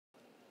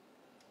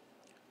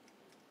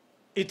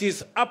It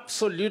is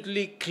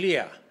absolutely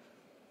clear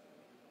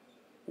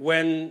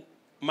when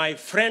my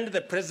friend,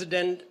 the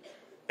President,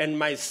 and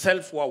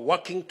myself were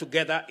working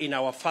together in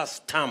our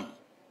first term.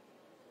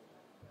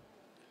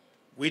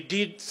 We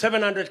did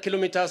 700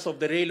 kilometers of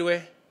the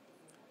railway,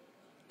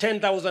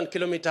 10,000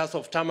 kilometers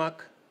of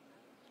tarmac,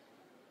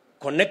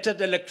 connected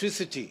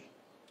electricity.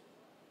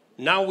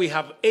 Now we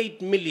have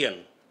 8 million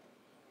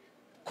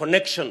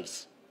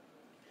connections,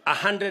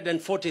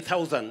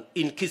 140,000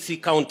 in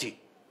Kisii County.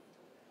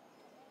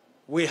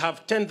 We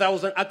have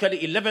 10,000,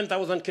 actually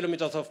 11,000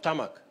 kilometers of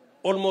tarmac,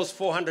 almost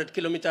 400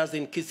 kilometers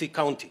in Kisii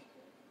County.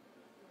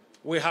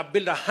 We have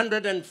built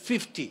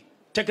 150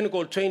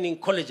 technical training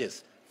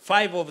colleges,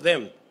 5 of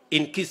them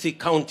in Kisii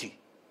County.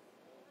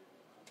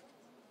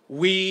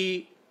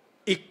 We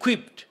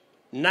equipped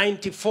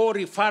 94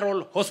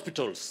 referral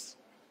hospitals,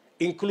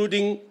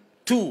 including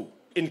 2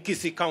 in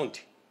Kisii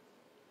County.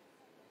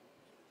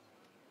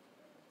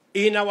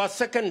 In our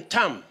second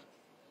term,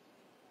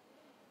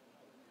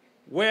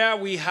 where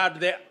we had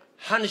the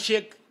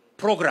handshake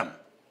program,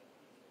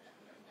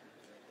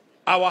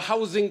 our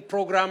housing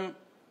program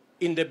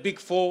in the Big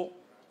Four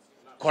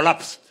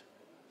collapsed.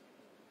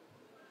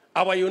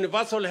 Our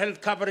universal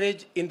health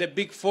coverage in the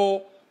Big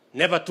Four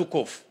never took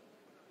off.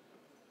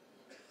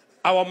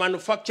 Our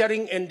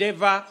manufacturing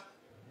endeavor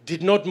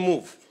did not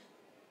move.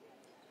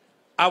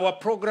 Our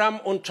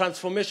program on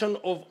transformation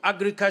of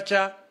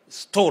agriculture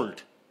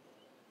stalled.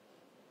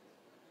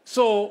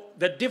 So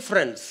the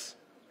difference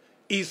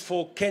is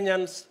for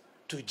Kenyans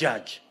to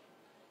judge.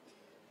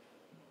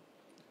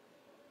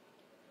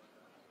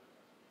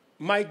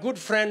 My good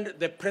friend,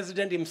 the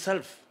President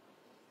himself,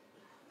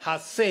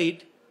 has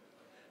said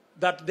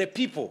that the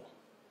people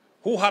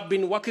who have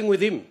been working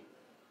with him,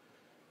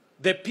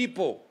 the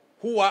people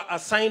who are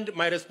assigned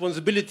my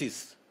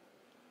responsibilities,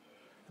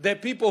 the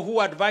people who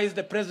advised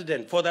the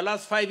President for the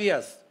last 5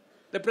 years,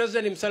 the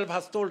President himself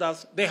has told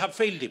us they have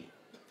failed him.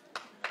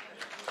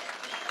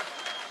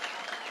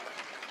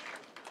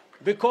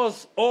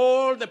 Because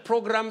all the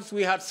programs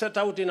we had set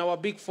out in our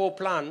Big Four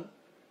plan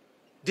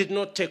did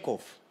not take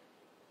off.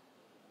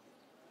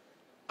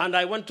 And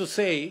I want to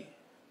say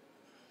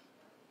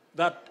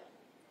that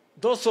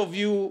those of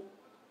you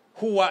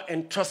who are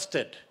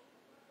entrusted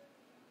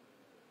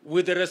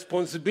with the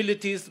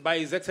responsibilities by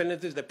His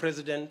Excellency the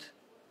President,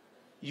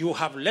 you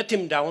have let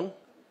him down,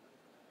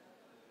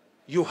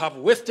 you have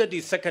wasted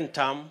his second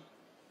term,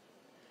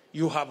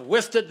 you have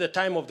wasted the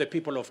time of the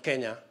people of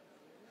Kenya,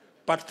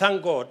 but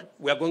thank God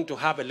we are going to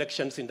have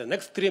elections in the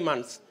next 3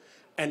 months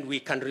and we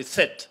can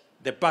reset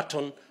the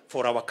baton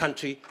for our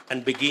country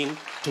and begin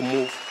to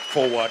move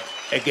forward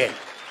again.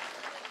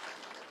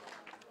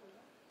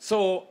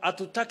 So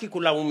hatutaki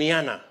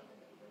kulaumiana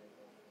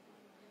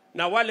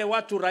na wale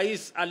watu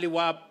rais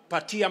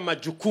aliwapatia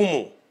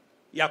majukumu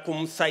ya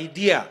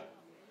kumsaidia,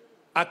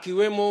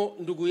 akiwemo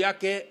ndugu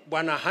yake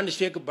bwana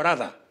handshake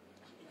brother,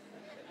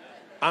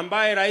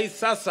 ambaye rais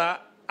sasa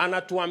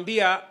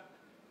anatuambia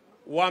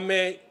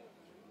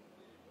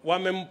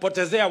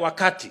wamempotezea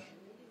wakati,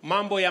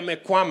 mambo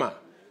yamekwama,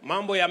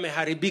 mambo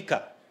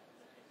yameharibika.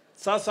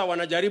 Sasa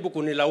wanajaribu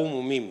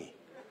kunilaumu mimi.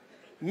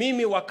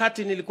 Mimi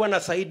wakati nilikuwa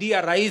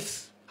nasaidia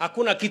rais,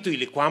 hakuna kitu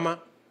ilikwama.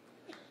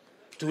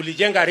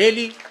 Tulijenga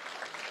reli,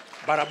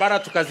 barabara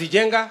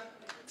tukazijenga,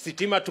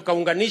 sitima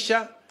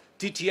tukaunganisha,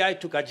 TTI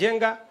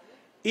tukajenga.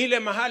 Ile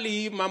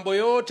mahali mambo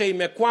yote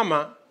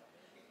imekwama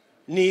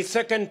ni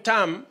second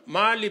term,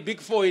 mahali Big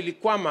Four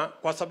ilikwama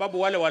kwa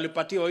sababu wale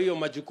walipatiwa hiyo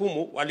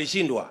majukumu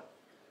walishindwa.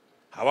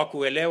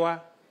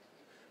 Hawakuelewa,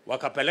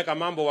 wakapeleka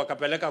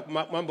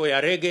mambo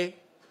ya rege,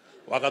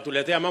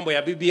 wakatuletea mambo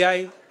ya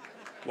BBI,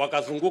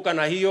 wakazunguka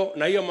na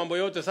hiyo mambo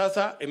yote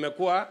sasa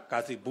imekuwa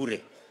kazi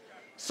bure.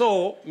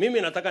 So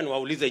mimi nataka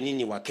niwaulize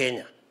nyinyi wa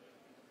Kenya,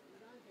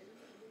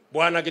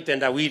 bwana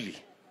kitendawili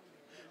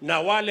na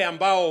wale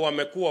ambao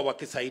wamekuwa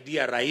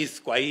wakisaidia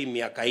rais kwa hii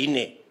miaka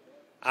 4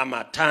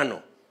 ama 5,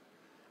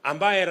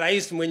 ambaye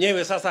rais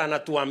mwenyewe sasa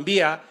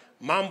anatuambia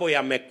mambo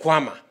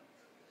yamekwama,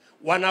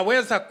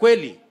 wanaweza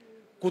kweli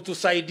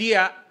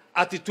kutusaidia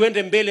ati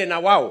tuende mbele na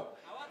wao?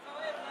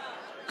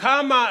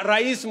 Kama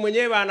rais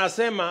mwenyewe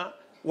anasema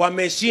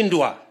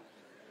wameshindwa,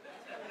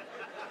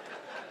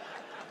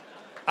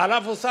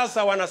 alafu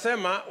sasa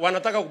wanasema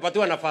wanataka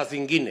kupatiwa nafasi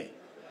nyingine.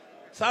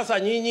 Sasa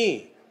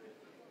nyinyi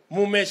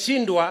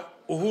mumeshindwa,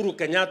 Uhuru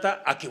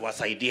Kenyatta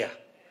akiwasaidia.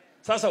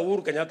 Sasa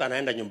Uhuru Kenyatta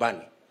anaenda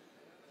nyumbani.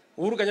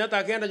 Uhuru Kenyatta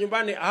akienda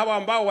nyumbani, hawa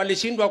ambao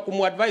walishindwa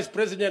kumadvise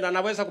president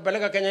anaweza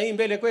kupeleka Kenya hii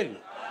mbele kweli?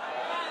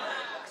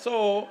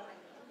 So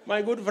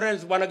my good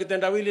friends, bwana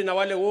kitendawili na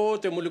wale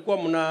wote mlikuwa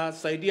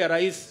mnasaidia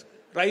rais,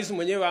 rais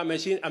mwenyewe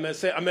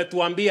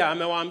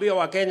amewaambia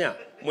wa Kenya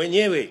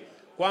mwenyewe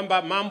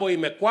kwamba mambo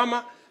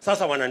imekwama,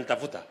 sasa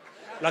wananitafuta.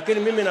 Lakini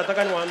mimi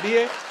nataka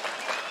niwaambie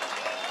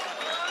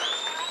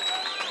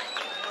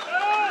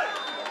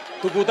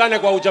tukutane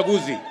kwa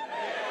uchaguzi.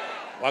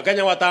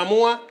 Wakenya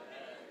wataamua,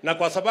 na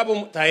kwa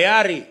sababu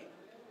tayari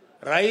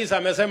rais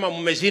amesema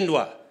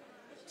mmeshindwa,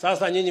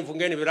 sasa nyinyi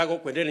fungeni virago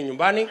kwendeni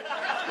nyumbani.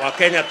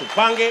 Wakenya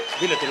tupange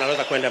vile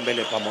tunaweza kwenda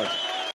mbele pamoja.